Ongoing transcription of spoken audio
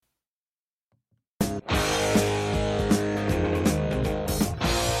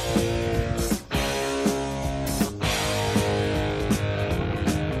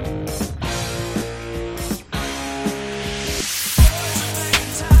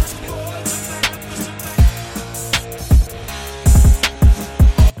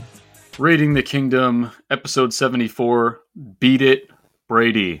Raiding the Kingdom, episode 74, Beat It,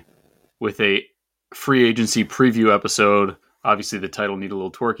 Brady, with a free agency preview episode. Obviously, the title needed a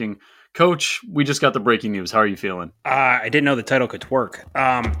little twerking. Coach, we just got the breaking news. How are you feeling? I didn't know the title could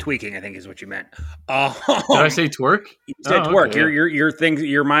twerk. Tweaking, I think, is what you meant. Did I say twerk? You said twerk. Okay, Your thing,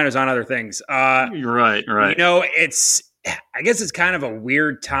 your mind was on other things. You're right. You know, I guess it's kind of a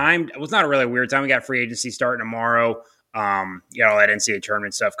weird time. Well, it's not a really weird time. We got free agency starting tomorrow. You got all that NCAA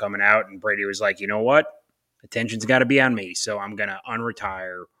tournament stuff coming out, and Brady was like, you know what? Attention's got to be on me, so I'm gonna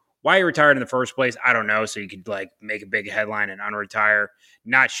unretire. Why he retired in the first place, I don't know. So you could like make a big headline and unretire.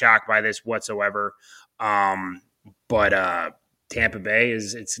 Not shocked by this whatsoever. But Tampa Bay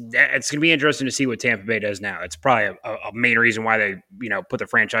it's gonna be interesting to see what Tampa Bay does now. It's probably a main reason why they put the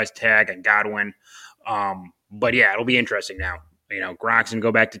franchise tag on Godwin. But yeah, it'll be interesting now. Gronk's gonna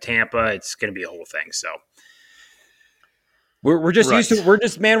go back to Tampa. It's gonna be a whole thing. So. We're just used to it. We're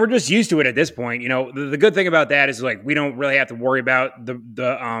just used to it at this point. The good thing about that is like we don't really have to worry about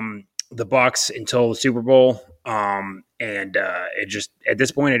the Bucks until the Super Bowl. It just at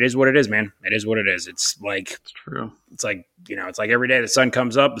this point it is what it is, man. It is what it is. It's true. It's like every day the sun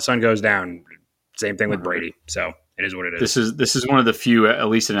comes up, the sun goes down. Same thing with Brady. So it is what it is. This is one of the few at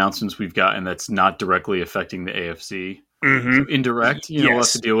least announcements we've gotten that's not directly affecting the AFC. Mm-hmm. So indirect, we'll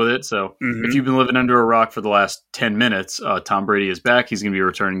have to deal with it. So if you've been living under a rock for the last 10 minutes, Tom Brady is back. He's going to be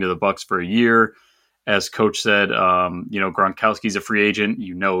returning to the Bucs for a year. As Coach said, Gronkowski's a free agent.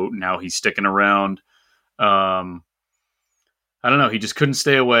 Now he's sticking around. I don't know. He just couldn't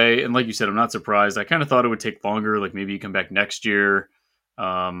stay away. And like you said, I'm not surprised. I kind of thought it would take longer. Like maybe you come back next year.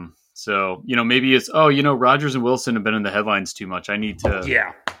 Maybe it's, Rodgers and Wilson have been in the headlines too much. I need to.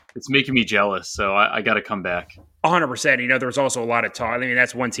 Yeah. It's making me jealous. So I got to come back. 100%. There's also a lot of talk. I mean,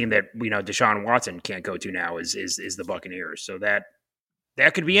 that's one team that Deshaun Watson can't go to now is the Buccaneers. So that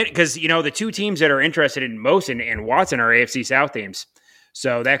could be it because the two teams that are interested in most in Watson are AFC South teams.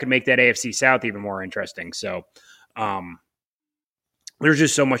 So that could make that AFC South even more interesting. So there's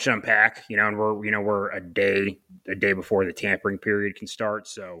just so much to unpack. And we're a day before the tampering period can start.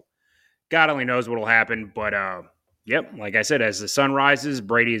 So God only knows what'll happen. But yep, like I said, as the sun rises,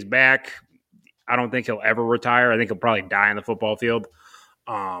 Brady is back. I don't think he'll ever retire. I think he'll probably die on the football field.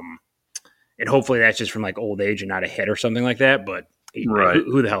 And hopefully that's just from like old age and not a hit or something like that. But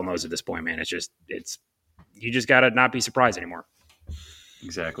who the hell knows at this point, man? You just got to not be surprised anymore.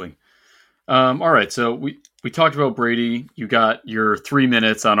 Exactly. All right. So we talked about Brady. You got your 3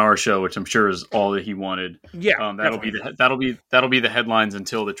 minutes on our show, which I'm sure is all that he wanted. Yeah. That'll be the headlines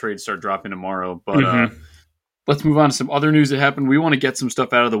until the trades start dropping tomorrow. But, let's move on to some other news that happened. We want to get some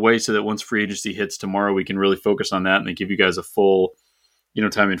stuff out of the way so that once free agency hits tomorrow, we can really focus on that and then give you guys a full,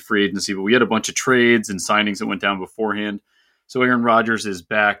 time in free agency. But we had a bunch of trades and signings that went down beforehand. So Aaron Rodgers is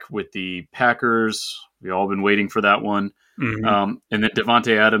back with the Packers. We've all been waiting for that one. And then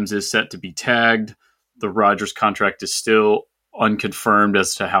Davante Adams is set to be tagged. The Rodgers contract is still unconfirmed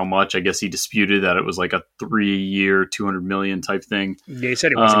as to how much. I guess he disputed that it was like a 3-year, $200 million type thing. Yeah, he said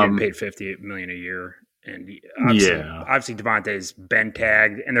he wasn't getting paid $58 million a year. And obviously Davante's been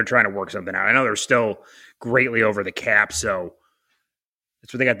tagged, and they're trying to work something out. I know they're still greatly over the cap, so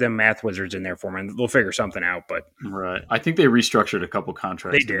that's what they got them math wizards in there for, man. They'll figure something out. But right, I think they restructured a couple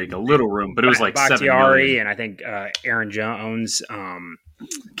contracts to make a little room, but it was like Bakhtiari, and I think Aaron Jones,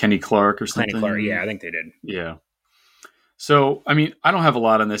 Kenny Clark or something. Kenny Clark, yeah, I think they did. Yeah. So, I mean, I don't have a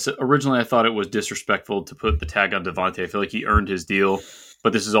lot on this. Originally, I thought it was disrespectful to put the tag on Davante. I feel like he earned his deal,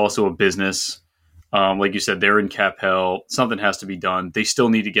 but this is also a business. Like you said, they're in cap hell. Something has to be done. They still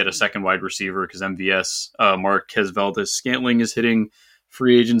need to get a second wide receiver because MVS, Marquez Valdes-Scantling is hitting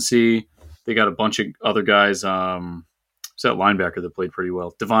free agency. They got a bunch of other guys. Who's that linebacker that played pretty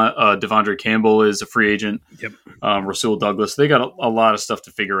well? Devondre Campbell is a free agent. Yep. Rasul Douglas. They got a lot of stuff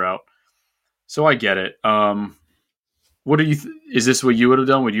to figure out. So I get it. What do you? Is this what you would have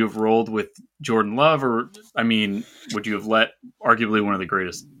done? Would you have rolled with Jordan Love, or would you have let arguably one of the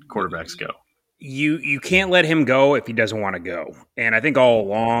greatest quarterbacks go? You can't let him go if he doesn't want to go. And I think all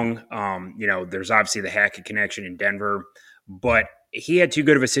along, there's obviously the Hackett connection in Denver, but he had too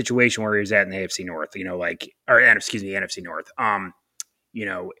good of a situation where he was at in the AFC North, the NFC North.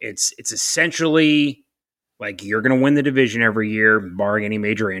 It's essentially like you're going to win the division every year, barring any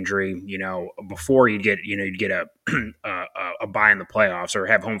major injury. Before you'd get a bye in the playoffs or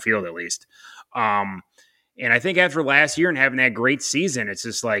have home field at least. And I think after last year and having that great season, it's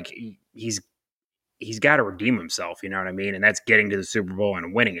just like he's got to redeem himself, you know what I mean? And that's getting to the Super Bowl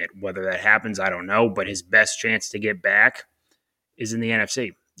and winning it. Whether that happens, I don't know. But his best chance to get back is in the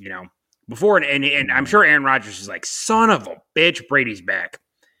NFC, before. And I'm sure Aaron Rodgers is like, son of a bitch, Brady's back.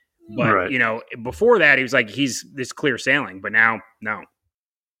 But, Right. before that, he was like, he's this clear sailing. But now, no.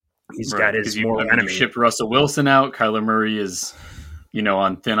 He's got his mortal enemy. You shipped Russell Wilson out. Kyler Murray is,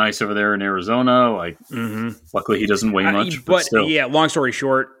 on thin ice over there in Arizona. Like, luckily he doesn't weigh much. But still. Yeah, long story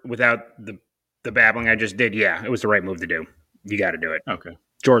short, without the babbling I just did, yeah, it was the right move to do. You got to do it. Okay.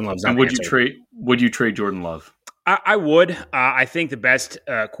 Jordan Love's not. And would you trade Jordan Love? I would. I think the best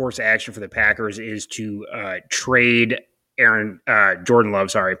course of action for the Packers is to trade Jordan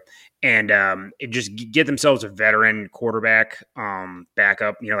Love, and just get themselves a veteran quarterback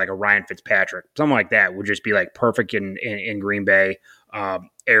backup, like a Ryan Fitzpatrick. Something like that would just be like perfect in Green Bay.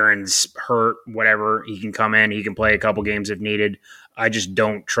 Aaron's hurt, whatever. He can come in. He can play a couple games if needed. I just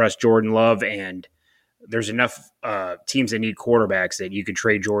don't trust Jordan Love, and there's enough teams that need quarterbacks that you could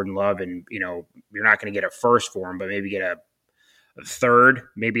trade Jordan Love, and you're not going to get a first for him, but maybe get a third,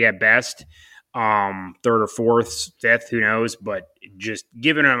 maybe at best, third or fourth, fifth, who knows? But just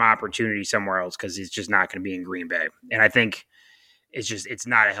giving him opportunity somewhere else because he's just not going to be in Green Bay, and I think it's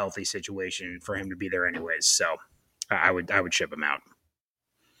not a healthy situation for him to be there anyways. So I would ship him out.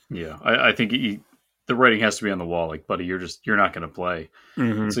 Yeah, I think the writing has to be on the wall. Like, buddy, you're not going to play.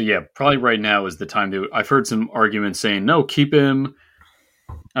 Mm-hmm. So yeah, probably right now is the time to. I've heard some arguments saying no, keep him.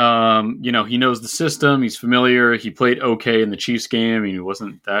 He knows the system. He's familiar. He played okay in the Chiefs game. I mean, he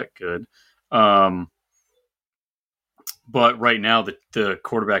wasn't that good. But right now the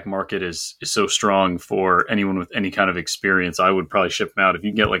quarterback market is so strong for anyone with any kind of experience. I would probably ship him out if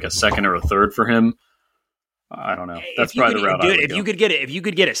you can get like a second or a third for him. I don't know. That's probably the route I would go. If you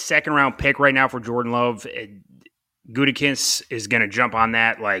could get a second round pick right now for Jordan Love, Gutekunst is going to jump on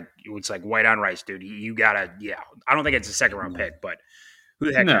that. Like, it's like white on rice, dude. You gotta, yeah. I don't think it's a second round pick, but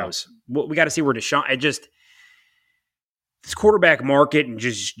who the heck knows? We got to see where Deshaun. This quarterback market and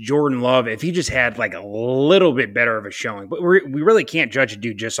just Jordan Love, if he just had like a little bit better of a showing, but we really can't judge a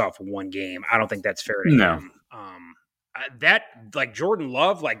dude just off of one game. I don't think that's fair to him. That like Jordan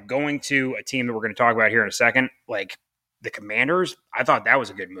Love, like going to a team that we're going to talk about here in a second, like the Commanders, I thought that was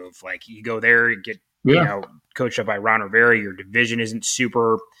a good move. Like you go there, you get coached up by Ron Rivera. Your division isn't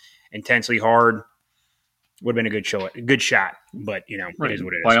super intensely hard. Would have been a good shot, but it is what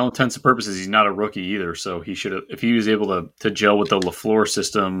it is. By all intents and purposes, he's not a rookie either. So he should have, if he was able to gel with the LaFleur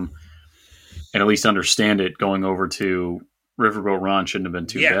system and at least understand it, going over to Riverboat Ron shouldn't have been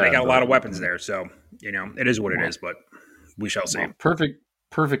too bad. Yeah, they got a lot of weapons there, so it is what it is. But we shall see. Perfect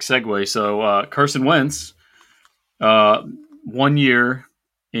segue. So Carson Wentz, 1 year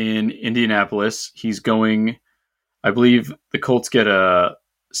in Indianapolis. He's going. I believe the Colts get a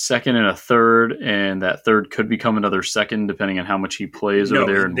second and a third, and that third could become another second depending on how much he plays over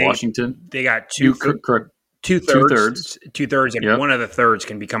there in Washington. They got two thirds, and one of the thirds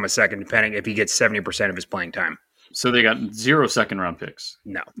can become a second depending if he gets 70% of his playing time. So they got 0 second-round picks.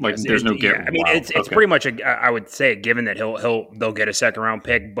 No, there's no guarantee. I mean, it's pretty much I would say a given that they'll get a second-round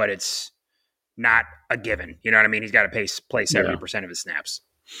pick, but it's not a given. You know what I mean? He's got to play 70% of his snaps.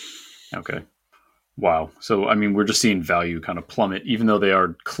 Okay. Wow. So I mean, we're just seeing value kind of plummet, even though they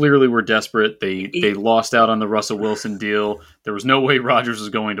were desperate. They lost out on the Russell Wilson deal. There was no way Rodgers was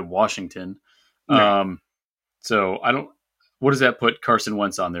going to Washington. No. So what does that put Carson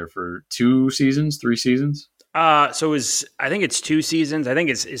Wentz on there for 2 seasons, 3 seasons? I think it's 2 seasons. I think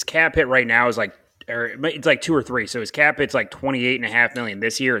his cap hit right now is it's like 2 or 3. So his cap hit's like $28.5 million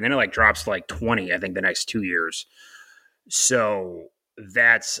this year, and then it like drops to like 20, I think, the next 2 years. So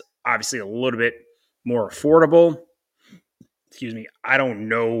that's obviously a little bit more affordable. Excuse me. I don't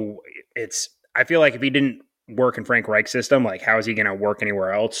know. I feel like if he didn't work in Frank Reich's system, like how is he going to work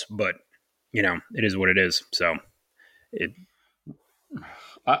anywhere else? But it is what it is. So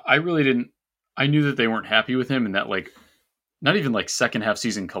I really didn't. I knew that they weren't happy with him, and that not even second half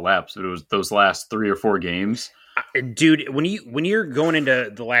season collapse, but it was those last 3 or 4 games. Dude, when you're going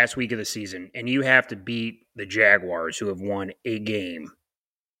into the last week of the season and you have to beat the Jaguars, who have won a game.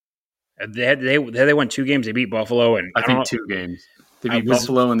 They won 2 games. They beat Buffalo, and I think 2 games. They beat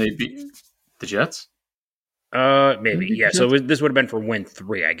Buffalo and they beat the Jets. Maybe yeah. So this would have been for win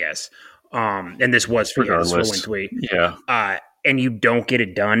 3, I guess. And this was for win 3. Yeah. And you don't get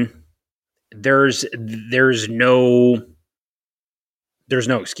it done. There's no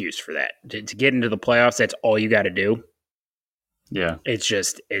excuse for that. To get into the playoffs, that's all you got to do. Yeah.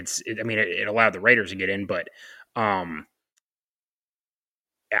 It allowed the Raiders to get in, but I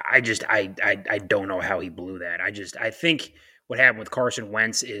don't know how he blew that. I think what happened with Carson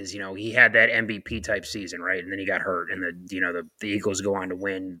Wentz is, he had that MVP type season, right? And then he got hurt, and the Eagles go on to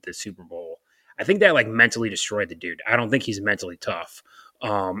win the Super Bowl. I think that mentally destroyed the dude. I don't think he's mentally tough.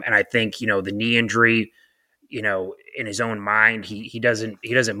 And I think, the knee injury, in his own mind, he doesn't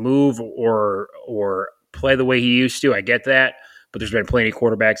move or play the way he used to. I get that, but there's been plenty of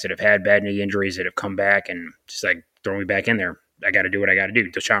quarterbacks that have had bad knee injuries that have come back and just like throw me back in there. I got to do what I got to do.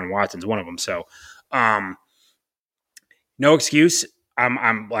 Deshaun Watson's one of them. So, no excuse.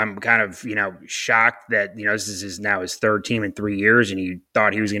 I'm kind of shocked that this is now his third team in 3 years, and he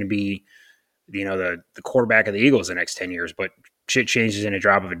thought he was going to be the quarterback of the Eagles the next 10 years, but shit changes in a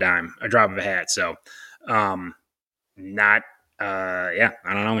drop of a dime, a drop of a hat. So, I don't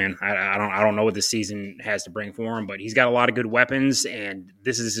know, man. I don't know what this season has to bring for him, but he's got a lot of good weapons, and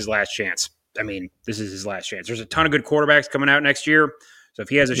this is his last chance. I mean, this is his last chance. There's a ton of good quarterbacks coming out next year. So if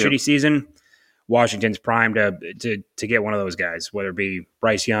he has a shitty season, Washington's primed to get one of those guys, whether it be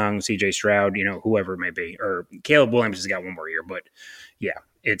Bryce Young, CJ Stroud, whoever it may be, or Caleb Williams has got one more year. But yeah,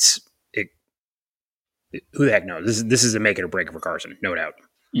 who the heck knows? This is a make it or break it for Carson, no doubt.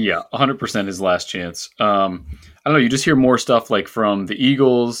 Yeah, 100% his last chance. I don't know. You just hear more stuff like from the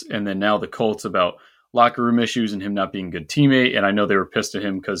Eagles and then now the Colts about locker room issues and him not being a good teammate. And I know they were pissed at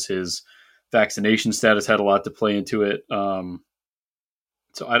him because his vaccination status had a lot to play into it.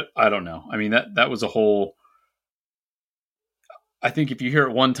 So I don't know. I mean, that was a whole. I think if you hear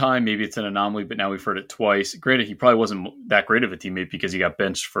it one time, maybe it's an anomaly, but now we've heard it twice. Granted, he probably wasn't that great of a teammate because he got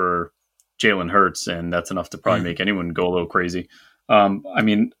benched for Jalen Hurts, and that's enough to probably make anyone go a little crazy.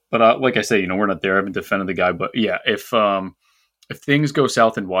 Like I say, we're not there. I haven't defended the guy, but yeah, if things go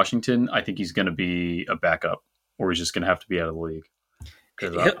south in Washington, I think he's going to be a backup, or he's just going to have to be out of the league.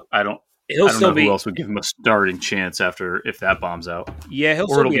 Because I don't know who else would give him a starting chance if that bombs out. Yeah,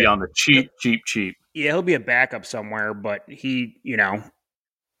 it'll be on the cheap. Yeah, he'll be a backup somewhere, but he,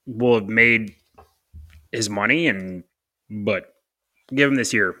 will have made his money, but give him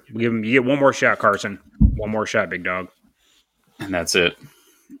this year. You get one more shot, Carson. One more shot, big dog. And that's it.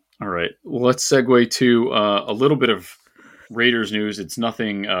 All right. Well, let's segue to a little bit of Raiders news. It's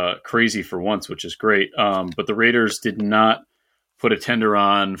nothing crazy for once, which is great. But the Raiders did not put a tender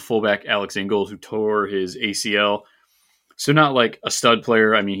on fullback Alex Ingold, who tore his ACL. So not like a stud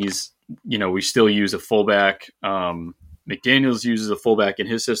player. I mean, he's, we still use a fullback. McDaniels uses a fullback in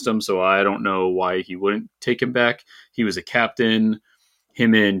his system, so I don't know why he wouldn't take him back. He was a captain.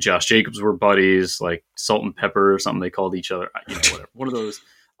 Him and Josh Jacobs were buddies, like salt and pepper or something they called each other. Whatever. One of those.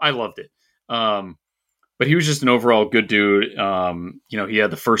 I loved it. But he was just an overall good dude. He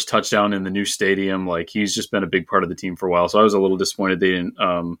had the first touchdown in the new stadium. Like, he's just been a big part of the team for a while. So I was a little disappointed they didn't,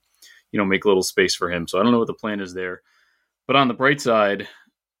 make a little space for him. So I don't know what the plan is there. But on the bright side,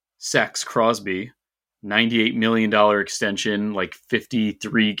 Sax Crosby, $98 million extension, like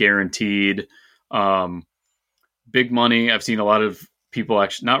 53 guaranteed. Big money. I've seen a lot of people,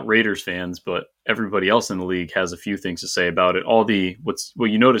 actually not Raiders fans, but everybody else in the league has a few things to say about it. What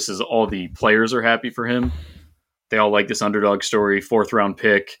you notice is all the players are happy for him. They all like this underdog story, 4th round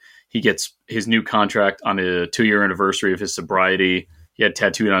pick. He gets his new contract on a 2-year anniversary of his sobriety. He had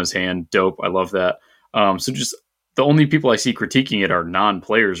tattooed on his hand. Dope. I love that. So just the only people I see critiquing it are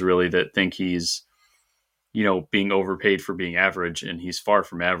non-players really that think he's, being overpaid for being average, and he's far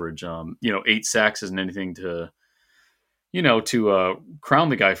from average. 8 sacks isn't anything to crown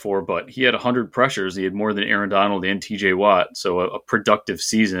the guy for, but he had 100 pressures. He had more than Aaron Donald and TJ Watt. So a productive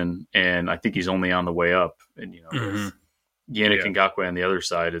season. And I think he's only on the way up. And, Yannick Ngakoue on the other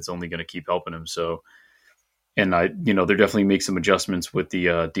side, it's only going to keep helping him. So, and they're definitely make some adjustments with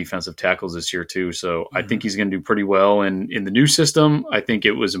the defensive tackles this year too. So I think he's going to do pretty well. And in the new system, I think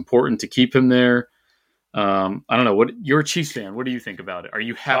it was important to keep him there. I don't know. You're a Chiefs fan. What do you think about it? Are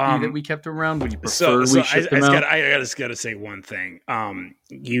you happy that we kept him around? Would you prefer we shipped him out? I just got to say one thing.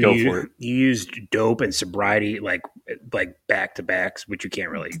 You Go for it. You used dope and sobriety like back to backs, which you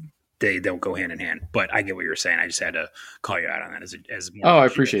can't really. They don't go hand in hand. But I get what you're saying. I just had to call you out on that as more. I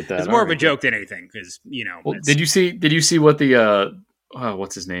appreciate that. It's more of a joke than anything because Well, did you see what the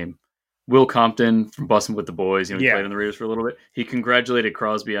what's his name? Will Compton from Bussin' with the Boys, he played on the Raiders for a little bit. He congratulated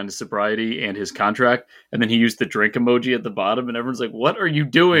Crosby on his sobriety and his contract, and then he used the drink emoji at the bottom, and everyone's like, "What are you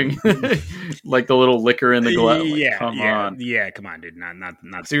doing?" Like the little liquor in the glass. Come on, dude.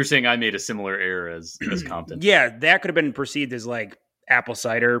 Not. So you're saying I made a similar error as Compton? Yeah, that could have been perceived as like apple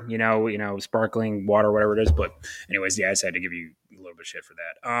cider, sparkling water, whatever it is. But anyways, I just had to give you a little bit of shit for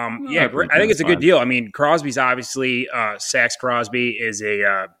that. I think it's a good deal. I mean, Crosby's obviously Sax Crosby is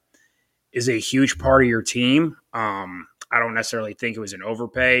a huge part of your team. I don't necessarily think it was an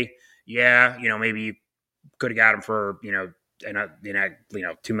overpay. Yeah, maybe you could have got him for,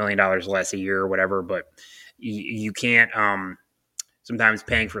 $2 million less a year or whatever, but you can't sometimes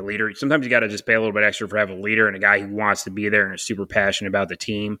paying for leader. Sometimes you got to just pay a little bit extra for having a leader and a guy who wants to be there and is super passionate about the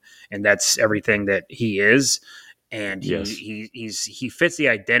team, and that's everything that he is. And he fits the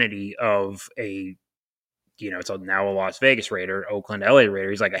identity of a, it's now a Las Vegas Raider, Oakland, LA Raider.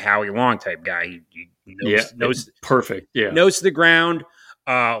 He's like a Howie Long type guy. He knows perfect. Yeah, knows the ground.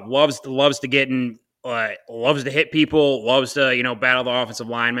 Loves to get in. Loves to hit people. Loves to battle the offensive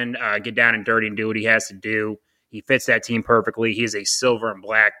lineman. Get down and dirty and do what he has to do. He fits that team perfectly. He is a silver and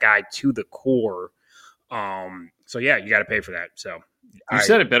black guy to the core. So yeah, you got to pay for that. So you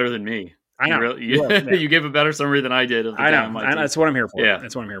said it better than me. I know. You gave a better summary than I did. I know. That's what I'm here for. Yeah.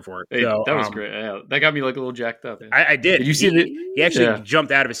 That's what I'm here for. Hey, that was great. Yeah, that got me like a little jacked up. I did. Did you see he actually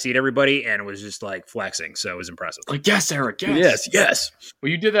jumped out of his seat, everybody, and was just like flexing. So it was impressive. Like, yes, Eric. Yes.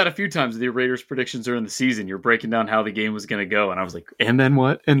 Well, you did that a few times with the Raiders predictions during the season. You're breaking down how the game was going to go. And I was like, and then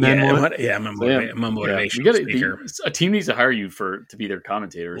what? And then what? Yeah, I'm a motivational speaker. A team needs to hire you to be their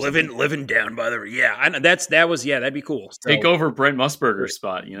commentator. Living down by the, that'd be cool. So, take over Brent Musburger's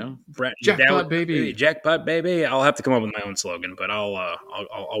spot, Brent, Jackpot baby. Jackpot baby. I'll have to come up with my own slogan, but I'll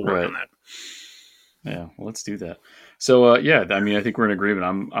work on that. Yeah, well, let's do that. So I think we're in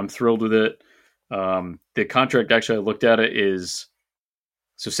agreement. I'm thrilled with it. The contract, actually, I looked at it, is,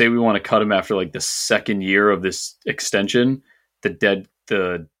 so say we want to cut him after like the second year of this extension, the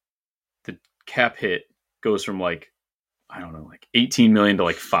cap hit goes from like, I don't know, like 18 million to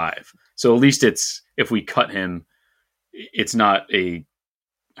like 5. So at least if we cut him, it's not a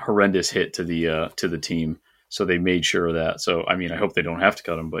horrendous hit to the team. So they made sure of that. So, I mean, I hope they don't have to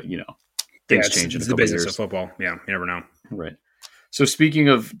cut him, but things change. It's the business of football. Yeah. You never know. Right. So speaking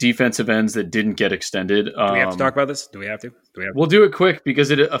of defensive ends that didn't get extended. Do we have to talk about this? Do we have to? We'll do it quick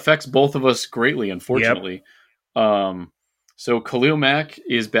because it affects both of us greatly, unfortunately. Yep. So Khalil Mack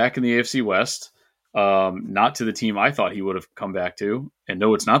is back in the AFC West. Not to the team I thought he would have come back to. And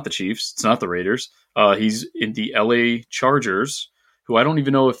no, it's not the Chiefs. It's not the Raiders. He's in the LA Chargers, who I don't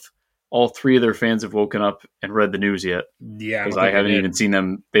even know if all 3 of their fans have woken up and read the news yet. Yeah. Because I haven't even seen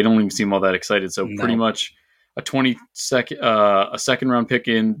them. They don't even seem all that excited. So pretty much a second round pick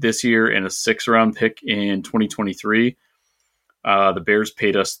in this year and a 6th round pick in 2023. The Bears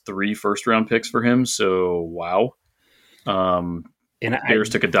paid us 3 first round picks for him. So, wow. Bears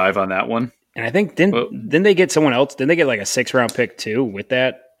took a dive on that one. And I think didn't they get someone else? Didn't they get like a 6th round pick too with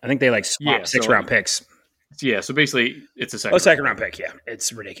that? I think they like swapped 6 round picks. Yeah, so basically it's a second round pick. Yeah,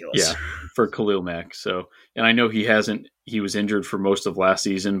 it's ridiculous. Yeah, for Khalil Mack. So, and I know he was injured for most of last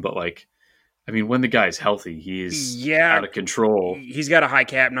season, but like, I mean, when the guy's healthy, he's out of control. He's got a high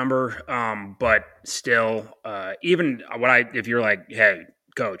cap number, but still, even if you're like, hey,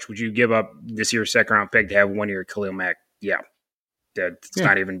 coach, would you give up this year's 2nd round pick to have 1 year Khalil Mack? Yeah. It's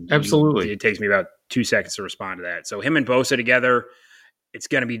not even absolutely. It takes me about 2 seconds to respond to that. So him and Bosa together, it's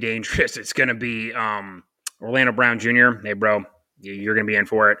going to be dangerous. It's going to be Orlando Brown Jr. Hey, bro, you're going to be in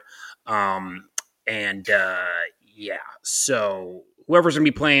for it. So whoever's going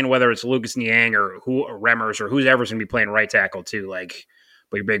to be playing, whether it's Lucas Niang or Remmers or whoever's going to be playing right tackle too, like,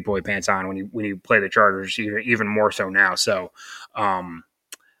 put your big boy pants on when you play the Chargers, even more so now. So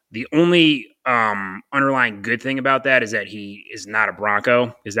the only underlying good thing about that is that he is not a Bronco,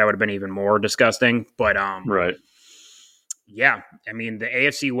 because that would have been even more disgusting. But right. Yeah, I mean, the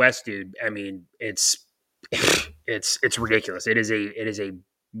AFC West, dude, I mean, it's ridiculous. It is a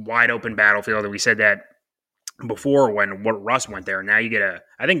wide open battlefield, and we said that before when Russ went there. Now you get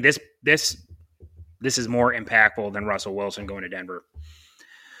I think this is more impactful than Russell Wilson going to Denver.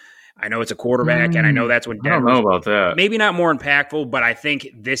 I know it's a quarterback, and I know that's what Denver. I don't know about that. Maybe not more impactful, but I think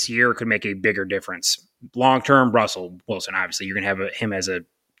this year could make a bigger difference. Long term, Russell Wilson, obviously, you're going to have him as a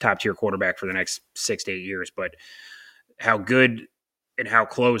top tier quarterback for the next 6 to 8 years. But how good and how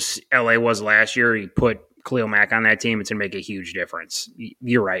close LA was last year, he put Khalil Mack on that team. It's going to make a huge difference.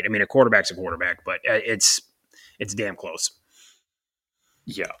 You're right. I mean, a quarterback's a quarterback, but it's damn close.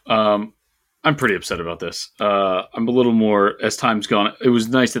 Yeah. I'm pretty upset about this. I'm a little more, as time's gone. It was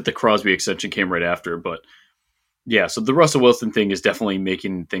nice that the Crosby extension came right after, but yeah, so the Russell Wilson thing is definitely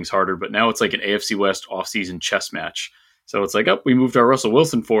making things harder, but now it's like an AFC West offseason chess match. So it's like, we moved our Russell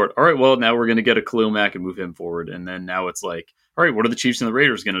Wilson forward. All right, well, now we're going to get a Khalil Mack and move him forward. And then now it's like, all right, what are the Chiefs and the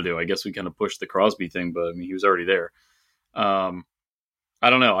Raiders going to do? I guess we kind of pushed the Crosby thing, but I mean, he was already there. I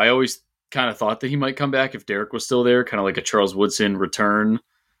don't know. I always kind of thought that he might come back if Derek was still there, kind of like a Charles Woodson return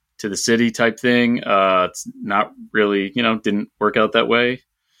to the city type thing. It's not really, didn't work out that way.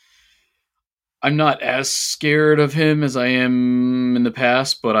 I'm not as scared of him as I am in the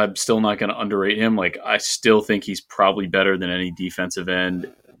past, but I'm still not going to underrate him. Like, I still think he's probably better than any defensive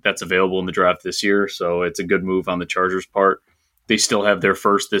end that's available in the draft this year. So it's a good move on the Chargers' part. they still have their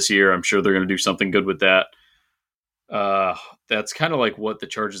first this year. I'm sure they're going to do something good with that. That's kind of like what the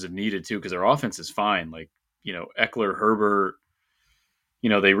Chargers have needed too, because their offense is fine. Like, Eckler, Herbert,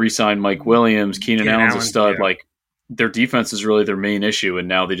 they re-signed Mike Williams, Keenan Allen's a stud. Yeah. Like, their defense is really their main issue, and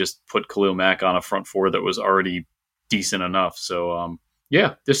now they just put Khalil Mack on a front four that was already decent enough. So,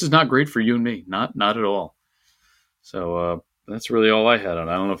 this is not great for you and me. Not at all. So, that's really all I had on.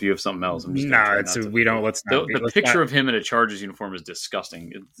 I don't know if you have something else. I'm just the picture of him in a Chargers uniform is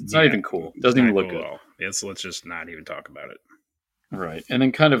disgusting. It's not even cool. It doesn't even look good. Yes, let's just not even talk about it. Right. And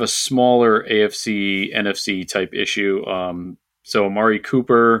then kind of a smaller AFC, NFC type issue. So Amari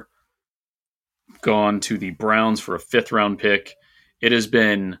Cooper gone to the Browns for a 5th round pick. It has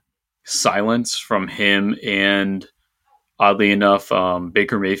been silence from him and, oddly enough,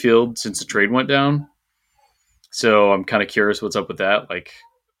 Baker Mayfield since the trade went down. So I'm kind of curious what's up with that. Like,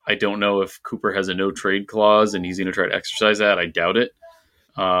 I don't know if Cooper has a no trade clause and he's going to try to exercise that. I doubt it.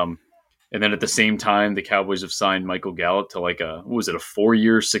 And then at the same time, the Cowboys have signed Michael Gallup to like a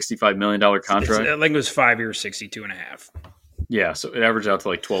 4-year, $65 million contract? I think it was 5 years, 62.5. Yeah, so it averaged out to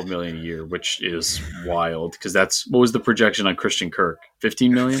like $12 million a year, which is wild because what was the projection on Christian Kirk?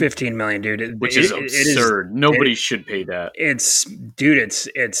 $15 million? $15 million, dude. Which is absurd. Nobody should pay that. It's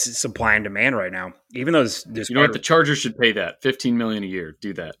supply and demand right now. Even though the Chargers should pay that $15 million a year.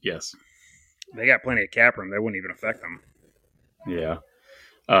 Do that, yes. They got plenty of cap room. That wouldn't even affect them. Yeah.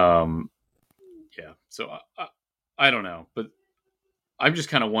 Yeah. So I don't know, but I'm just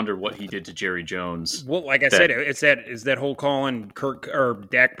kind of wonder what he did to Jerry Jones. Well, like I said, is that whole calling Kirk or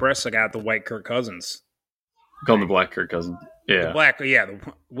Dak Prescott got the white Kirk Cousins. Call him the black Kirk Cousins. Yeah. The black, yeah.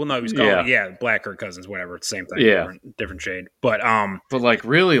 We'll know who's calling black Kirk Cousins, whatever. It's the same thing. Yeah. Different shade. But like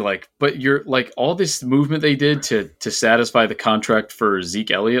really but you're like all this movement they did to satisfy the contract for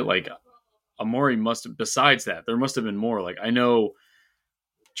Zeke Elliott, like Amari besides that, there must have been more. Like I know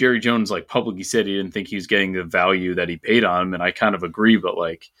Jerry Jones like publicly said he didn't think he was getting the value that he paid on him, and I kind of agree, but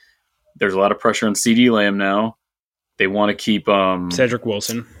like there's a lot of pressure on CeeDee Lamb now. They want to keep Cedric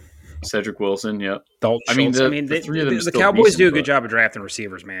Wilson, yeah. The Cowboys do a good job of drafting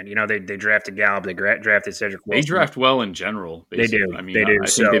receivers, man. They drafted Gallup, they drafted Cedric Wilson. They draft well in general. Basically. They do. I mean, they do. I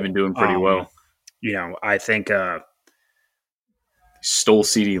think they've been doing pretty well. I think stole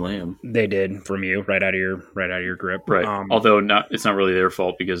CeeDee Lamb. They did from you right out of your grip. Right. Although it's not really their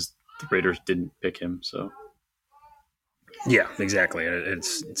fault because the Raiders didn't pick him. So. Yeah, exactly.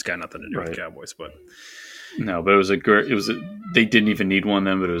 It's got nothing to do with the Cowboys, but. No, but they didn't even need one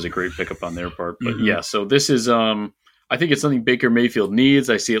then, but it was a great pickup on their part. But yeah, so this is, I think it's something Baker Mayfield needs.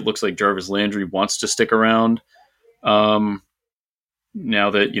 I see it looks like Jarvis Landry wants to stick around. Now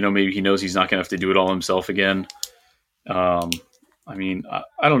that, maybe he knows he's not going to have to do it all himself again. I mean,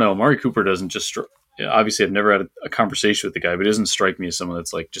 I don't know. Amari Cooper doesn't just obviously I've never had a conversation with the guy, but it doesn't strike me as someone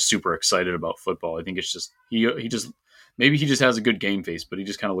that's like just super excited about football. I think it's just, he just has a good game face, but he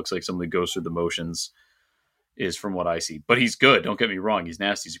just kind of looks like someone that goes through the motions is from what I see, but he's good. Don't get me wrong. He's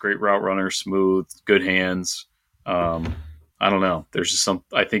nasty. He's a great route runner, smooth, good hands. I don't know. There's just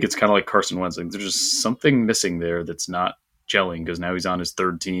I think it's kind of like Carson Wentz. Like, there's just something missing there that's not gelling because now he's on his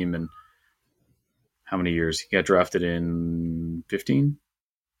 3rd team and how many years? He got drafted in 15,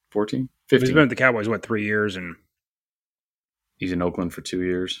 14, 15. He's been at the Cowboys, 3 years? And he's in Oakland for 2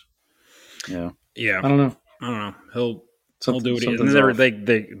 years. Yeah. Yeah. I don't know. He'll do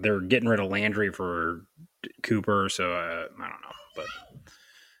it. They're getting rid of Landry for Cooper, so I don't know. But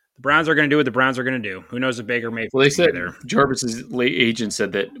the Browns are going to do what the Browns are going to do. Who knows if Baker Mayfield? Well, they said Jarvis's late agent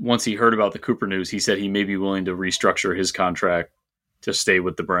said that once he heard about the Cooper news, he said he may be willing to restructure his contract to stay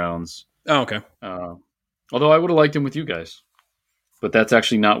with the Browns. Oh, okay. Although I would have liked him with you guys, but that's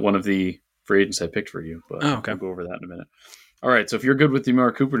actually not one of the free agents I picked for you. But okay. We'll go over that in a minute. All right, so if you're good with the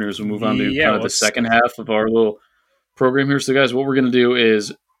Amari Cooper news, we'll move on to kind of the second half of our little program here. So, guys, what we're going to do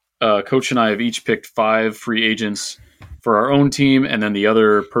is Coach and I have each picked 5 free agents for our own team and then the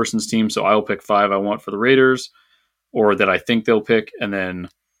other person's team. So I'll pick 5 I want for the Raiders or that I think they'll pick, and then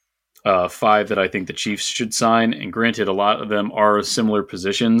 5 that I think the Chiefs should sign. And granted, a lot of them are similar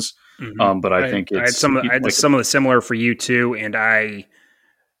positions, but I think I had some of the similar for you too, and I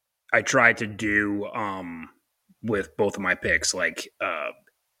tried to do with both of my picks, like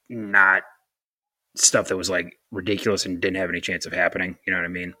not stuff that was like ridiculous and didn't have any chance of happening. You know what I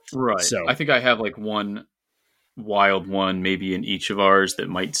mean? Right. So I think I have like one wild one maybe in each of ours that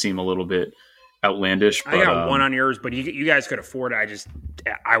might seem a little bit outlandish. But, I got one on yours, but you guys could afford it.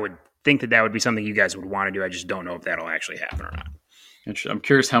 I would think that would be something you guys would want to do. I just don't know if that'll actually happen or not. I'm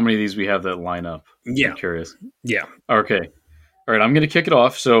curious how many of these we have that line up. Yeah. I'm curious. Yeah. Okay. All right. I'm going to kick it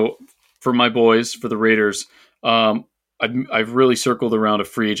off. So for my boys, for the Raiders, I've really circled around a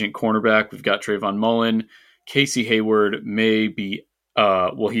free agent cornerback. We've got Trayvon Mullen. Casey Hayward may be,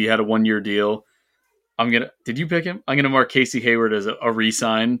 he had a 1-year deal. Did you pick him? I'm going to mark Casey Hayward as a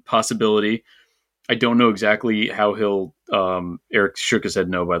re-sign possibility. I don't know exactly how he'll, Eric shook his head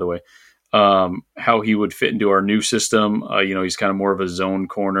no, by the way, how he would fit into our new system. He's kind of more of a zone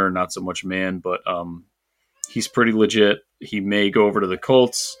corner, not so much man, but he's pretty legit. He may go over to the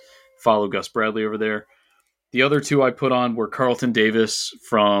Colts, follow Gus Bradley over there. The other two I put on were Carlton Davis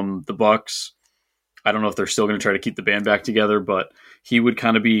from the Bucks. I don't know if they're still going to try to keep the band back together, but he would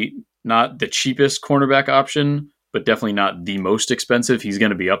kind of be not the cheapest cornerback option, but definitely not the most expensive. He's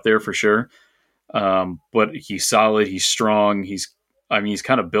going to be up there for sure. But he's solid. He's strong. He's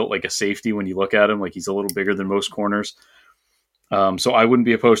kind of built like a safety when you look at him. Like he's a little bigger than most corners. So I wouldn't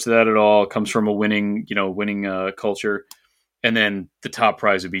be opposed to that at all. It comes from a winning culture. And then the top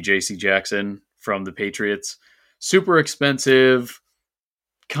prize would be J.C. Jackson from the Patriots. Super expensive,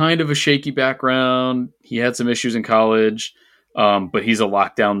 kind of a shaky background. He had some issues in college, but he's a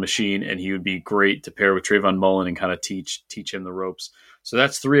lockdown machine, and he would be great to pair with Trayvon Mullen and kind of teach him the ropes. So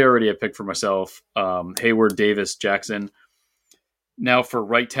that's 3 already I picked for myself. Hayward, Davis, Jackson. Now for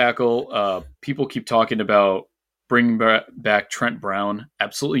right tackle, people keep talking about bringing back Trent Brown.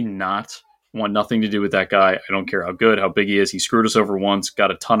 Absolutely not. Want nothing to do with that guy. I don't care how good, how big he is. He screwed us over once,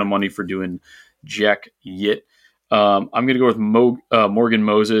 got a ton of money for doing jack yit. I'm going to go with Morgan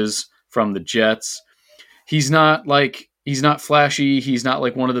Moses from the Jets. He's not flashy. He's not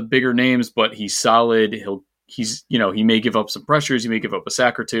like one of the bigger names, but he's solid. He may give up some pressures. He may give up a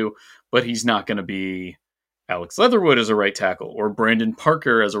sack or two, but he's not going to be Alex Leatherwood as a right tackle or Brandon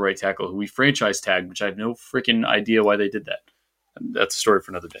Parker as a right tackle, who we franchise tagged, which I have no freaking idea why they did that. That's a story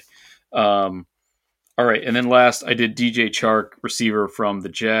for another day. All right. And then last I did DJ Chark, receiver from the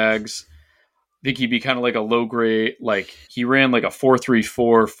Jags. I think he'd be kind of like a low grade, like he ran like a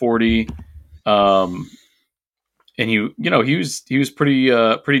 4.34 40. And he was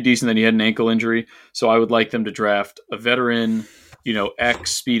pretty decent. Then he had an ankle injury. So I would like them to draft a veteran,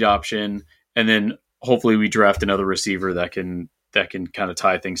 X speed option. And then hopefully we draft another receiver that can kind of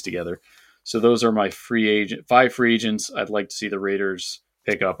tie things together. So those are my 5 free agents. I'd like to see the Raiders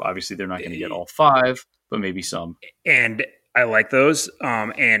pick up. Obviously they're not going to get all 5, but maybe some. And I like those.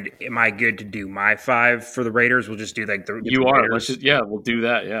 And am I good to do my 5 for the Raiders? We'll just do like the You are. Raiders. We'll do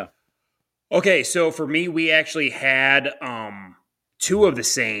that. Yeah. Okay, so for me, we actually had two of the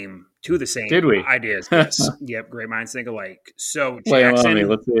same Did we? ideas. Yes. Yep, great minds think alike. So Jackson,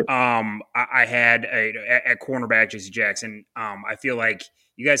 let's see it. I had at cornerback J.C. Jackson. I feel like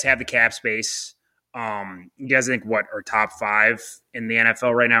you guys have the cap space. You guys think what are top 5 in the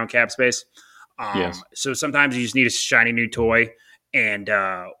NFL right now in cap space? Yes. So sometimes you just need a shiny new toy, and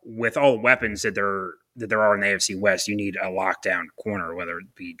with all the weapons that there are in the AFC West, you need a lockdown corner, whether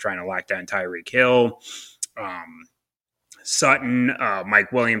it be trying to lock down Tyreek Hill, Sutton,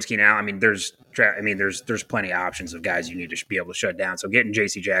 Mike Williams, Keenan Allen. There's plenty of options of guys you need to be able to shut down. So getting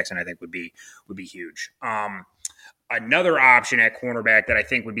J.C. Jackson, I think, would be huge. Another option at cornerback that I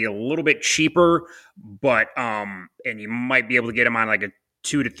think would be a little bit cheaper, but and you might be able to get him on like a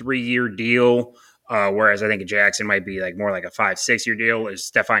 2 to 3 year deal, whereas I think a Jackson might be like more like a 5-6 year deal, is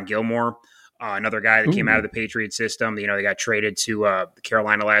Stephon Gilmore. Another guy that came out of the Patriot system. They got traded to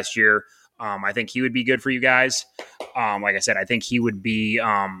Carolina last year. I think he would be good for you guys. Like I said, I think he would be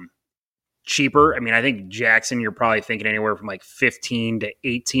cheaper. I think Jackson, you're probably thinking anywhere from like 15 to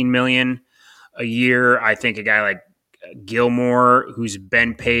 18 million a year. I think a guy like Gilmore, who's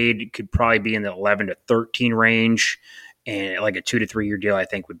been paid, could probably be in the 11 to 13 range, and like a 2 to 3 year deal, I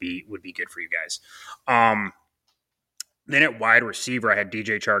think would be good for you guys. Then at wide receiver, I had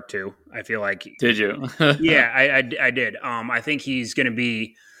DJ Chark too. I feel like. Did you? Yeah, I did. I think he's going to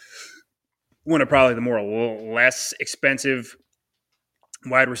be one of probably the more less expensive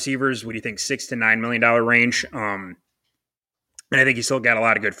wide receivers. What do you think? $6 to $9 million range. And I think he's still got a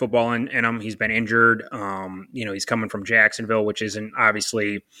lot of good football in him. He's been injured. He's coming from Jacksonville, which isn't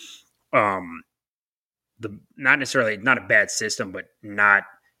obviously not a bad system, but not.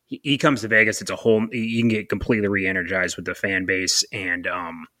 He comes to Vegas. It's a whole. You can get completely re-energized with the fan base and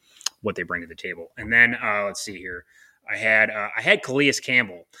what they bring to the table. And then let's see here. I had Calais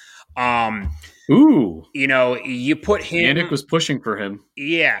Campbell. Ooh, you put him. Yannick was pushing for him.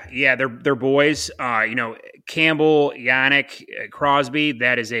 Yeah, they're boys. Campbell, Yannick, Crosby.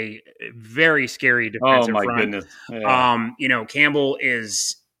 That is a very scary defensive front. Goodness. Yeah. Campbell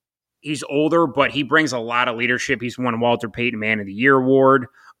he's older, but he brings a lot of leadership. He's won Walter Payton Man of the Year award.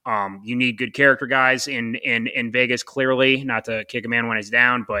 You need good character guys in Vegas, clearly, not to kick a man when he's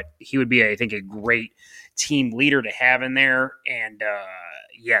down, but he would be, I think, a great team leader to have in there. And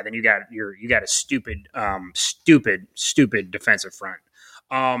then you got a stupid defensive front.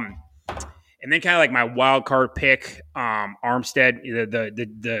 And then kind of like my wild card pick, Armstead,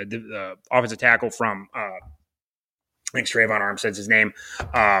 the offensive tackle from I think Trayvon Armstead's his name,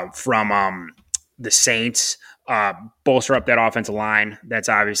 from the Saints. Bolster up that offensive line. That's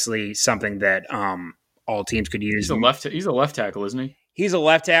obviously something that all teams could use. He's a left tackle, isn't he? He's a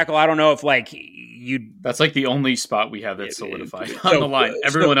left tackle. I don't know if That's like the only spot we have that's solidified on the line.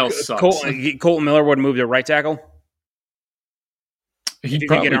 Everyone else sucks. Colton Miller would move to right tackle. He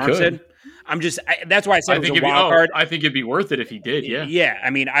probably could. That's why I said it was a wild card. I think it'd be worth it if he did. Yeah. Yeah. I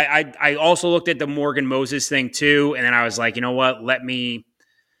mean, I also looked at the Morgan Moses thing too, and then I was like, you know what? Let me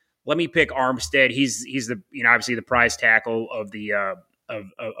pick Armstead. He's the obviously the prize tackle of the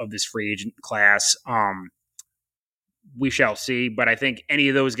of this free agent class. We shall see, but I think any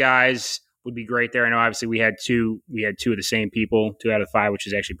of those guys would be great there. I know obviously we had two of the same people, 2 out of 5, which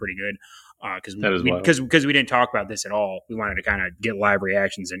is actually pretty good. Because we didn't talk about this at all. We wanted to kind of get live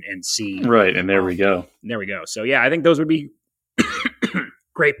reactions and see. Right, and there we go. There we go. So yeah, I think those would be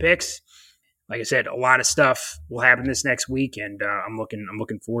great picks. Like I said, a lot of stuff will happen this next week, and I'm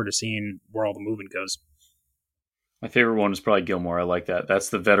looking forward to seeing where all the movement goes. My favorite one is probably Gilmore. I like that. That's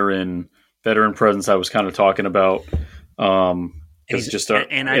the veteran presence I was kind of talking about. He's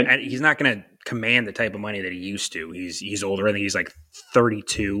not going to command the type of money that he used to. He's older. I think he's like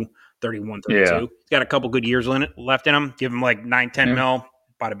 32. 31, 32. Yeah. He's got a couple good years left in him. Give him like 9-10 mil.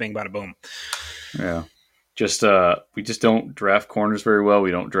 Bada bing, bada boom. Yeah. We just don't draft corners very well. We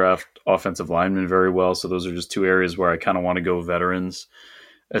don't draft offensive linemen very well. So those are just 2 areas where I kind of want to go veterans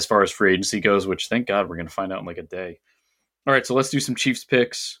as far as free agency goes, which thank God we're going to find out in like a day. All right, so let's do some Chiefs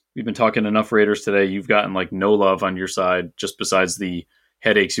picks. We've been talking enough Raiders today. You've gotten like no love on your side, just besides the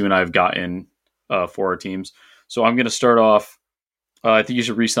headaches you and I have gotten for our teams. So I'm going to start off. I think you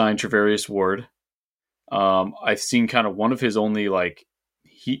should re-sign Charvarius Ward. I've seen kind of one of his only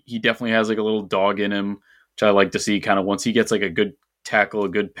he definitely has like a little dog in him, which I like to see. Kind of once he gets like a good tackle, a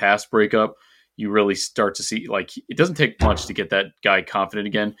good pass breakup, you really start to see it doesn't take much to get that guy confident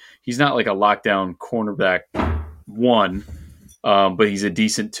again. He's not like a lockdown cornerback 1, but he's a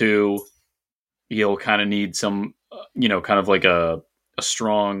decent 2. He'll kind of need some, kind of like a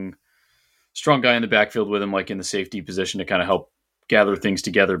strong guy in the backfield with him, like in the safety position to kind of help gather things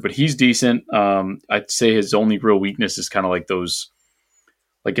together, but he's decent. I'd say his only real weakness is kind of like those,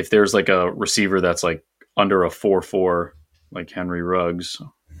 like if there's like a receiver that's like under a 4.4, like Henry Ruggs,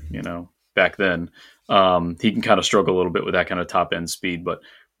 back then, he can kind of struggle a little bit with that kind of top end speed, but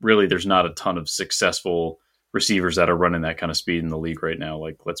really there's not a ton of successful receivers that are running that kind of speed in the league right now.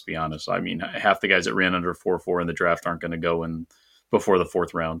 Like, let's be honest. I mean, half the guys that ran under 4.4 in the draft aren't going to go in before the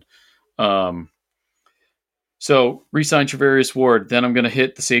 4th round. So re-sign Charvarius Ward. Then I'm going to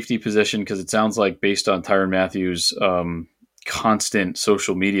hit the safety position because it sounds like based on Tyrann Mathieu' constant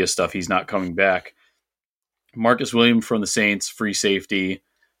social media stuff, he's not coming back. Marcus Williams from the Saints, free safety,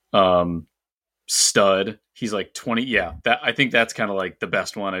 stud. He's like 20. Yeah, I think that's kind of like the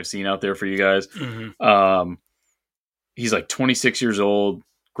best one I've seen out there for you guys. Mm-hmm. He's like 26 years old,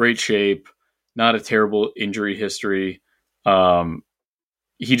 great shape, not a terrible injury history.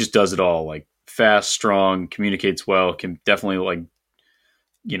 He just does it all, like fast, strong, communicates well, can definitely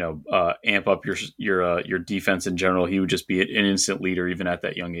amp up your defense in general. He would just be an instant leader even at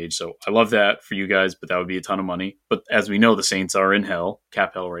that young age. So I love that for you guys, but that would be a ton of money. But as we know, the Saints are in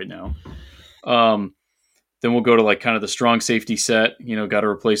cap hell right now. Then we'll go to like kind of the strong safety set, got to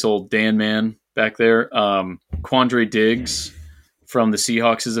replace old Dan Man back there. Quandre Diggs from the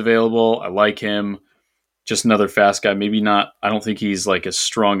Seahawks is available. I like him. Just another fast guy. Maybe not. I don't think he's like as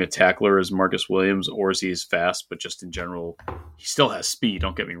strong a tackler as Marcus Williams, or is he as fast, but just in general, he still has speed.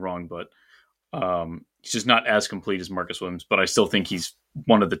 Don't get me wrong, but he's just not as complete as Marcus Williams, but I still think he's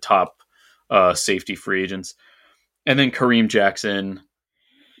one of the top safety free agents. And then Kareem Jackson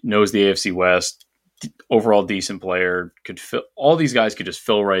knows the AFC West, overall decent player. All these guys could just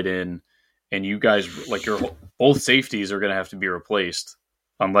fill right in, and you guys, like both safeties are going to have to be replaced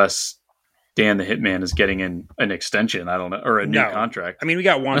unless Dan the Hitman is getting an extension. I don't know, or a new contract. I mean, we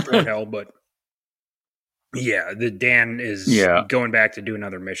got one Thornhill, but yeah, the Dan is going back to do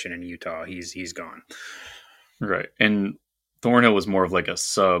another mission in Utah. He's gone. Right. And Thornhill was more of like a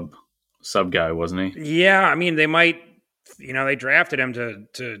sub guy, wasn't he? Yeah. I mean, they might, they drafted him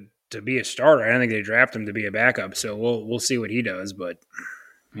to be a starter. I don't think they drafted him to be a backup. So we'll see what he does, but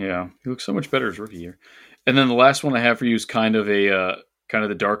yeah, he looks so much better his rookie year. And then the last one I have for you is kind of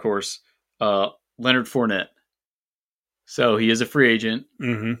the dark horse. Leonard Fournette. So he is a free agent.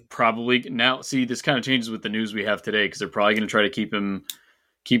 Mm-hmm. Probably now. See, this kind of changes with the news we have today because they're probably going to try to keep him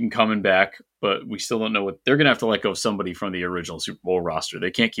coming back. But we still don't know what they're going to have to let go of somebody from the original Super Bowl roster. They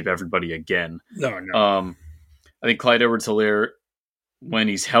can't keep everybody again. No. I think Clyde Edwards-Helaire, when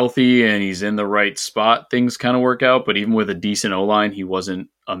he's healthy and he's in the right spot, things kind of work out. But even with a decent O-line, he wasn't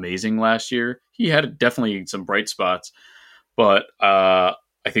amazing last year. He had definitely some bright spots. But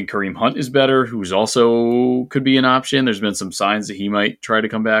I think Kareem Hunt is better, who's also could be an option. There's been some signs that he might try to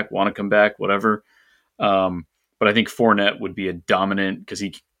come back, want to come back, whatever. But I think Fournette would be a dominant because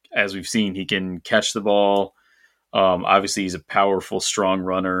he, as we've seen, he can catch the ball. Obviously, he's a powerful, strong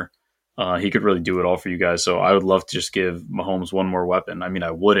runner. He could really do it all for you guys. So I would love to just give Mahomes one more weapon. I mean,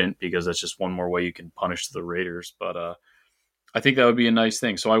 I wouldn't because that's just one more way you can punish the Raiders. But I think that would be a nice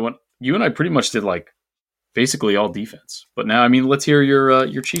thing. So you and I pretty much did like basically all defense. But now, I mean, let's hear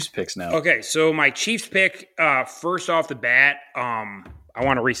your Chiefs picks now. Okay, so my Chiefs pick, first off the bat, I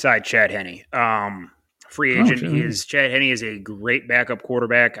want to re-sign Chad Henne. Free agent. Chad Henne is a great backup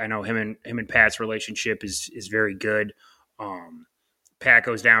quarterback. I know him and Pat's relationship is very good. Pat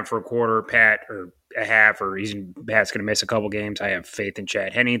goes down for a quarter, Pat or a half, or Pat's going to miss a couple games. I have faith in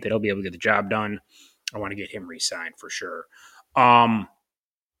Chad Henne that he'll be able to get the job done. I want to get him re-signed for sure.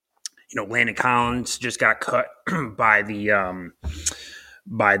 Landon Collins just got cut by the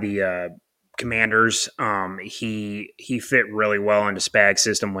Commanders. He fit really well into Spag's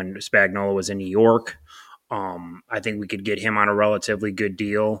system when Spagnuolo was in New York. I think we could get him on a relatively good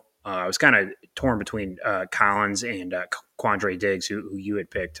deal. I was kind of torn between Collins and Quandre Diggs, who you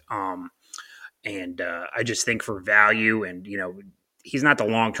had picked. I just think for value and, he's not the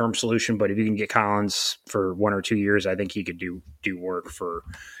long-term solution, but if you can get Collins for 1 or 2 years, I think he could do work for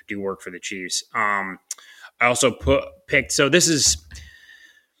the Chiefs. I also picked. So I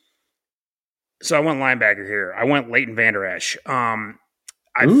went linebacker here. I went Leighton Vander Esch.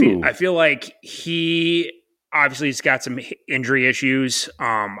 I feel like he obviously has got some injury issues.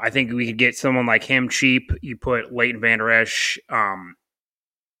 I think we could get someone like him cheap. You put Leighton Vander Esch,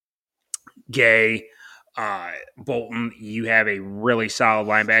 Gay, Bolton, you have a really solid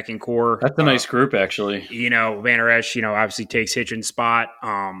linebacking core. That's a nice group, actually. Vander Esch, obviously takes Hitchens' spot.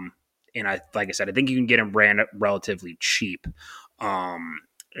 And like I said, I think you can get him relatively cheap.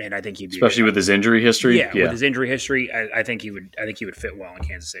 And I think he'd be especially with his injury history. Yeah, with his injury history, I think he would fit well in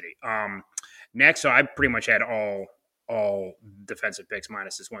Kansas City. Next, so I pretty much had all defensive picks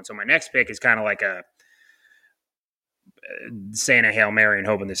minus this one. So my next pick is kind of like a saying a Hail Mary and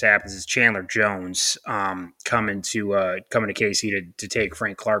hoping this happens. Is Chandler Jones coming to KC to take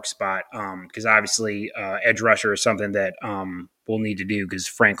Frank Clark's spot, because obviously edge rusher is something that we'll need to do because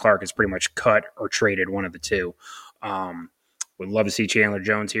Frank Clark is pretty much cut or traded, one of the two. Would love to see Chandler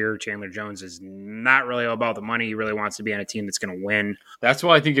Jones here. Chandler Jones is not really all about the money. He really wants to be on a team that's going to win. That's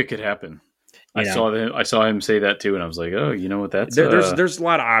why I think it could happen. I saw him say that too, and I was like, oh, you know what? There's a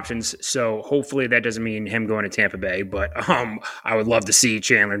lot of options. So hopefully that doesn't mean him going to Tampa Bay, but I would love to see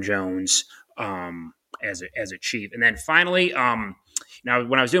Chandler Jones as a Chief. And then finally, now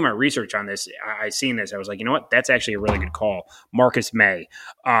when I was doing my research on this, I seen this. I was like, you know what? That's actually a really good call. Marcus May,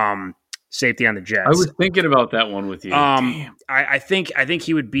 safety on the Jets. I was thinking about that one with you. I think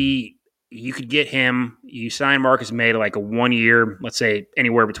he would be. You could get him. You sign Marcus May to like a 1 year, let's say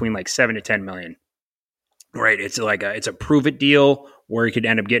anywhere between like $7 to $10 million. Right? It's a prove it deal where he could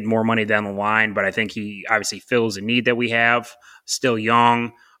end up getting more money down the line. But I think he obviously fills a need that we have. Still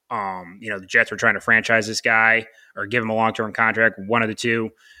young. The Jets were trying to franchise this guy or give him a long-term contract. One of the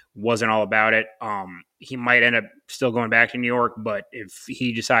two wasn't all about it. He might end up still going back to New York, but if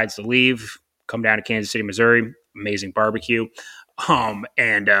he decides to leave, come down to Kansas City, Missouri, amazing barbecue. And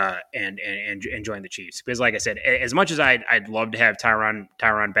join the Chiefs. Because like I said, as much as I'd love to have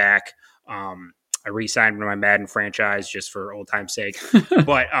Tyron back, I re-signed him to my Madden franchise just for old time's sake.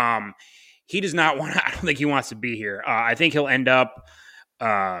 But he does not want to, I don't think he wants to be here. I think he'll end up,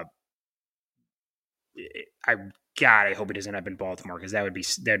 I hope he doesn't end up in Baltimore because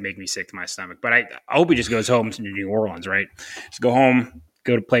that'd make me sick to my stomach. But I hope he just goes home to New Orleans, right? Just go home,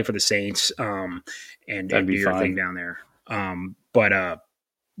 go to play for the Saints, and do your thing down there. I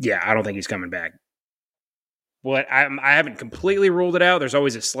don't think he's coming back. But I haven't completely ruled it out. There's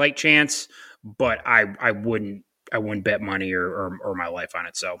always a slight chance, but I wouldn't bet money or my life on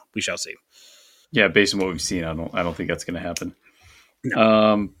it. So we shall see. Yeah, based on what we've seen, I don't think that's going to happen.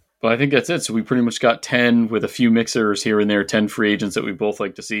 No. But I think that's it. So we pretty much got 10 with a few mixers here and there, 10 free agents that we both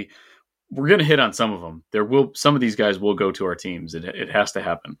like to see. We're going to hit on some of them. Some of these guys will go to our teams. It has to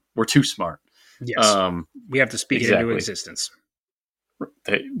happen. We're too smart. Yes. We have to speak it into existence.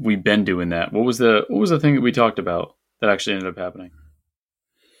 We've been doing that. What was the thing that we talked about that actually ended up happening.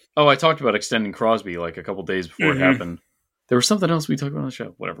 Oh, I talked about extending Crosby like a couple days before it happened. There was something else we talked about on the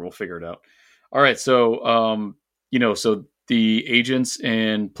show. Whatever, we'll figure it out. All right, so so the agents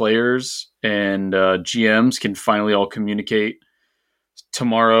and players and GMs can finally all communicate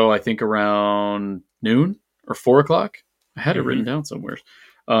tomorrow. I think around noon or 4:00. I had it written down somewhere.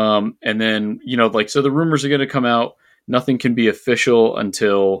 And then so the rumors are going to come out. Nothing can be official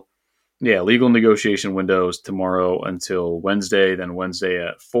until legal negotiation windows tomorrow until Wednesday. Then Wednesday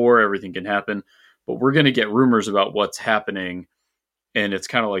at 4, everything can happen. But we're going to get rumors about what's happening. And it's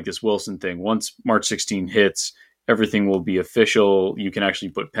kind of like this Wilson thing. Once March 16 hits, everything will be official. You can actually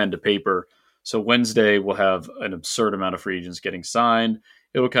put pen to paper. So Wednesday we'll have an absurd amount of free agents getting signed.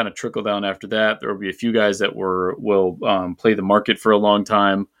 It will kind of trickle down after that. There will be a few guys that will play the market for a long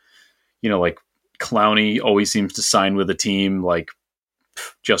time. Like Clowney always seems to sign with a team like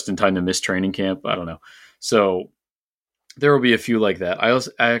just in time to miss training camp. I don't know. So there will be a few like that. I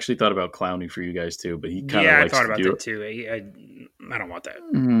actually thought about Clowney for you guys too, but he kind of likes I thought about to do that too. I don't want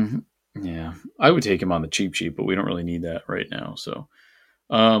that. Yeah, I would take him on the cheap, but we don't really need that right now. So,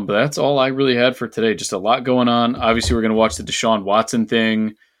 but that's all I really had for today. Just a lot going on. Obviously, we're going to watch the Deshaun Watson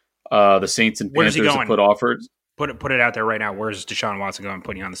thing. The Saints and Panthers have put offers. Put it out there right now. Where's Deshaun Watson going?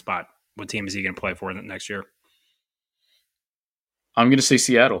 Putting you on the spot. What team is he going to play for next year? I'm going to say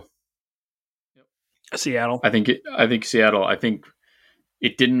Seattle. Seattle. I think Seattle. I think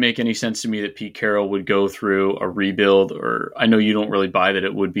it didn't make any sense to me that Pete Carroll would go through a rebuild, or I know you don't really buy that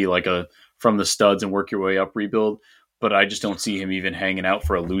it would be like a from the studs and work your way up rebuild, but I just don't see him even hanging out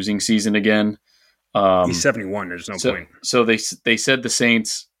for a losing season again. He's 71. There's no point. So they said the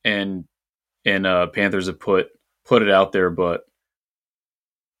Saints and Panthers have put it out there, but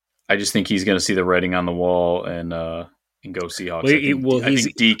I just think he's going to see the writing on the wall and go Seahawks. I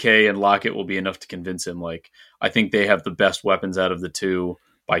think DK and Lockett will be enough to convince him. Like, I think they have the best weapons out of the two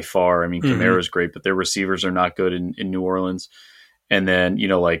by far. I mean, Kamara's great, but their receivers are not good in New Orleans. And then,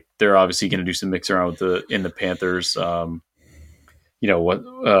 they're obviously going to do some mix around in the Panthers.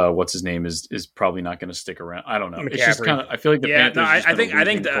 What's his name is probably not going to stick around. I don't know. McCaffrey. It's just kind of, I feel like the Panthers. No,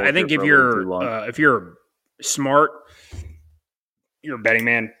 I think if you're smart, you're a betting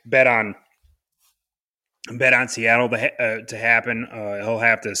man. Bet on Seattle to happen. He'll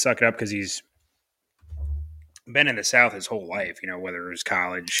have to suck it up because he's been in the South his whole life. Whether it was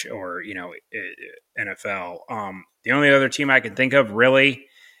college or NFL. The only other team I can think of really,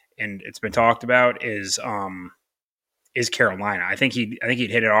 and it's been talked about, is Carolina. I think he'd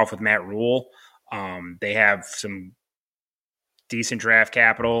hit it off with Matt Rule. They have some decent draft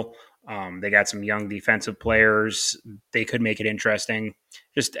capital. They got some young defensive players. They could make it interesting.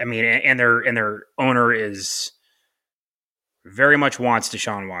 And their owner is very much wants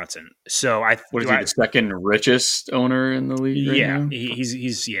Deshaun Watson. So what is he, the second richest owner in the league? Right now?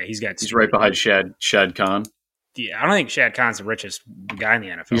 He's right behind Shad Khan. Yeah, I don't think Shad Khan's the richest guy in the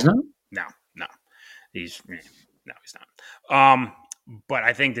NFL. He's not? No. He's not. But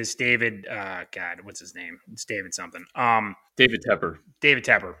I think this David, what's his name? It's David something. David Tepper. David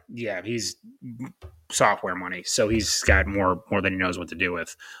Tepper. Yeah, he's software money, so he's got more than he knows what to do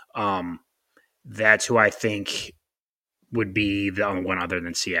with. That's who I think would be the only one other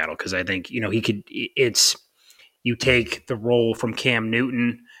than Seattle, because I think he could. You take the role from Cam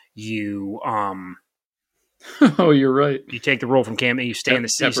Newton. Oh, you're right. You take the role from Cam. You stay in the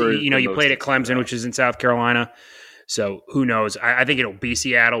city. You played at Clemson, which is in South Carolina. So who knows? I think it'll be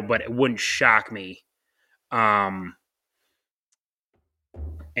Seattle, but it wouldn't shock me.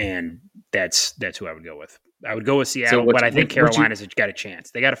 And that's who I would go with. I would go with Seattle, but I think Carolina's got a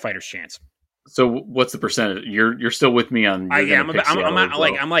chance. They got a fighter's chance. So what's the percentage? You're still with me on? I'm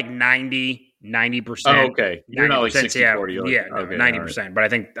like 90%. Oh, okay. You're not like 60-40. Yeah, 90%. Right. But I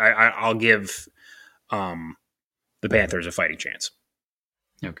think I'll give the Panthers a fighting chance.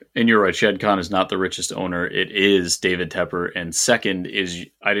 Okay. And you're right. Shad Khan is not the richest owner. It is David Tepper. And second is,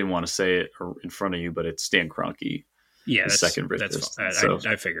 I didn't want to say it in front of you, but it's Stan Kroenke. Yeah. The second richest. I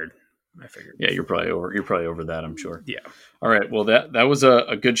figured. Yeah. You're probably over that, I'm sure. Yeah. All right. Well, that was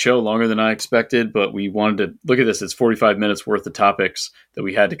a good show, longer than I expected, but we wanted to look at this. It's 45 minutes worth of topics that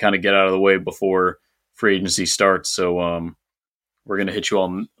we had to kind of get out of the way before free agency starts. So, we're going to hit you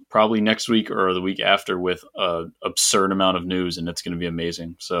all probably next week or the week after with an absurd amount of news, and it's going to be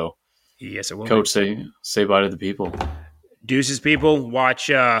amazing. So, yes, it will. Coach, say bye to the people. Deuces, people.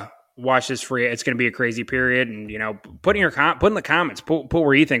 Watch this free. It's going to be a crazy period, and put in the comments. Put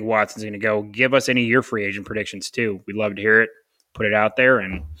where you think Watson's going to go. Give us any of your free agent predictions too. We'd love to hear it. Put it out there,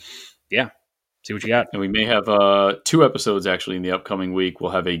 and see what you got. And we may have 2 episodes actually in the upcoming week. We'll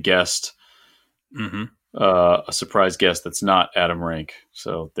have a guest. Mm-hmm. a surprise guest that's not Adam Rank.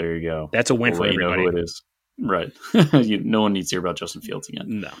 So there you go. That's a win for everybody. You know who it is. Right. No one needs to hear about Justin Fields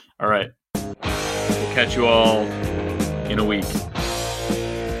again. No. All right. We'll catch you all in a week.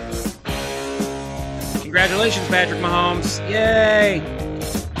 Congratulations, Patrick Mahomes. Yay.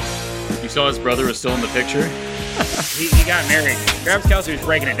 You saw his brother was still in the picture? he got married. Travis Kelce was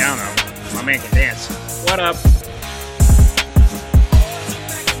breaking it down, though. My man can dance. What up?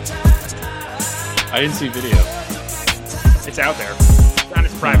 I didn't see video. It's out there. It's on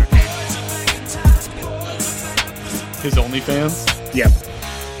his private page. His OnlyFans? Yep.